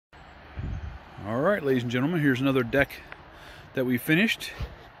Alright, ladies and gentlemen, here's another deck that we finished.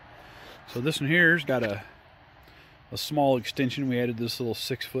 So this one here's got a small extension. We added this little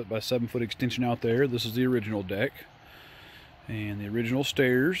 6-foot by 7-foot extension out there. This is the original deck. And the original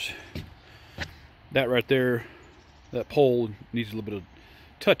stairs. That right there, that pole needs a little bit of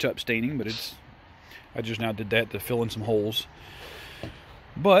touch-up staining, but I just now did that to fill in some holes.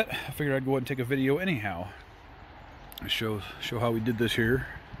 But I figured I'd go ahead and take a video anyhow. Show how we did this here.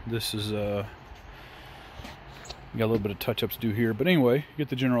 This is got a little bit of touch-ups to do here, but anyway, you get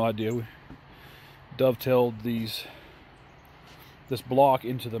the general idea. We dovetailed this block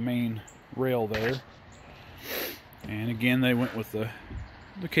into the main rail there, and again they went with the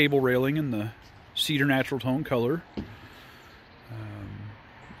cable railing in the cedar natural tone color.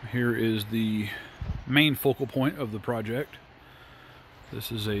 Here is the main focal point of the project.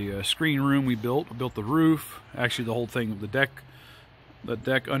 This is a screen room we built. We built the roof, actually the whole thing, the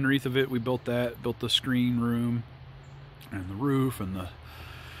deck underneath of it, we built that, built the screen room and the roof and the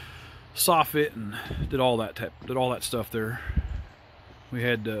soffit, and did all that stuff there. We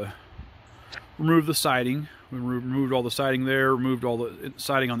had to remove the siding. We removed all the siding there, removed all the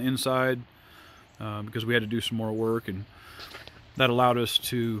siding on the inside because we had to do some more work, and that allowed us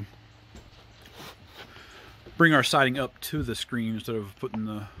to bring our siding up to the screen instead of putting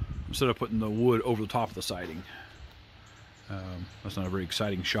the wood over the top of the siding. That's not a very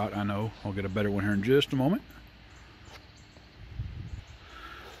exciting shot, I know. I'll get a better one here in just a moment.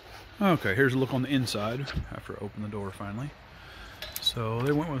 Okay, here's a look on the inside after I open the door finally. So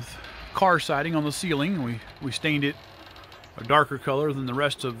they went with car siding on the ceiling. We stained it a darker color than the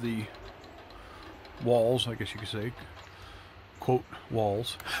rest of the walls, I guess you could say. Quote,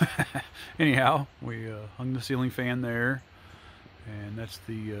 walls. Anyhow, we hung the ceiling fan there, and that's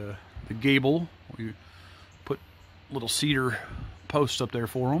the gable. We put little cedar posts up there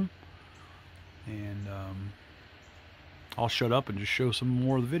for them, and I'll shut up and just show some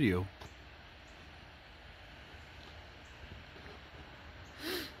more of the video.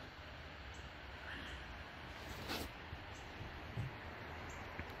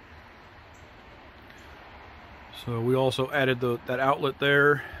 So we also added that outlet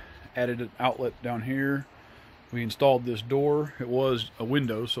there, added an outlet down here. We installed this door. It was a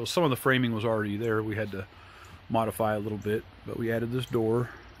window, so some of the framing was already there. We had to modify a little bit, but we added this door.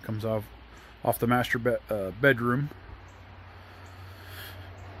 Comes off the master bedroom.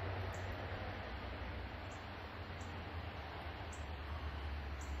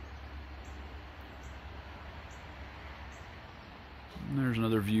 And there's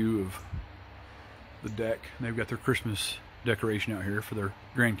another view of the deck. They've got their Christmas decoration out here for their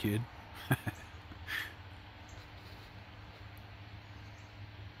grandkid.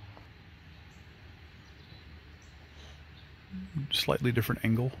 Slightly different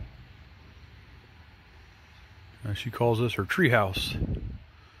angle. She calls this her tree house.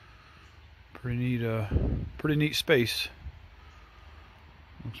 Pretty neat space.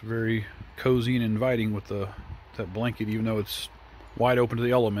 Looks very cozy and inviting with that blanket, even though it's wide open to the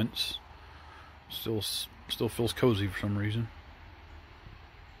elements. Still feels cozy for some reason.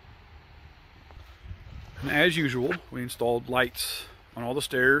 And as usual, we installed lights on all the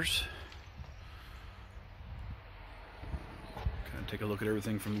stairs. Kind of take a look at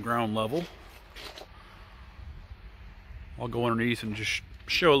everything from ground level. I'll go underneath and just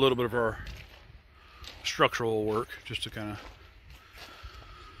show a little bit of our structural work, just to kind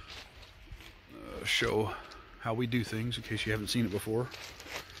of show how we do things in case you haven't seen it before.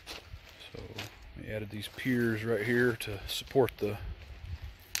 So we added these piers right here to support the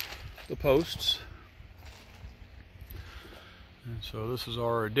posts. And so this is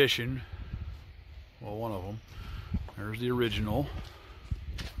our addition. Well, one of them. There's the original.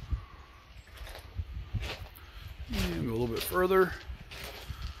 And go a little bit further.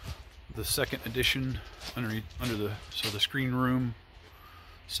 The second addition under the screen room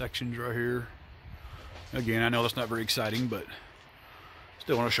sections right here. Again, I know that's not very exciting, but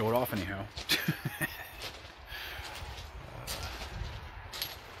still want to show it off anyhow.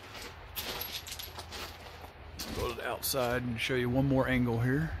 Go to the outside and show you one more angle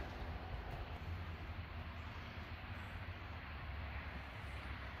here.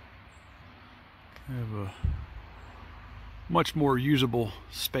 We have a much more usable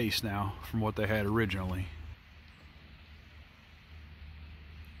space now from what they had originally.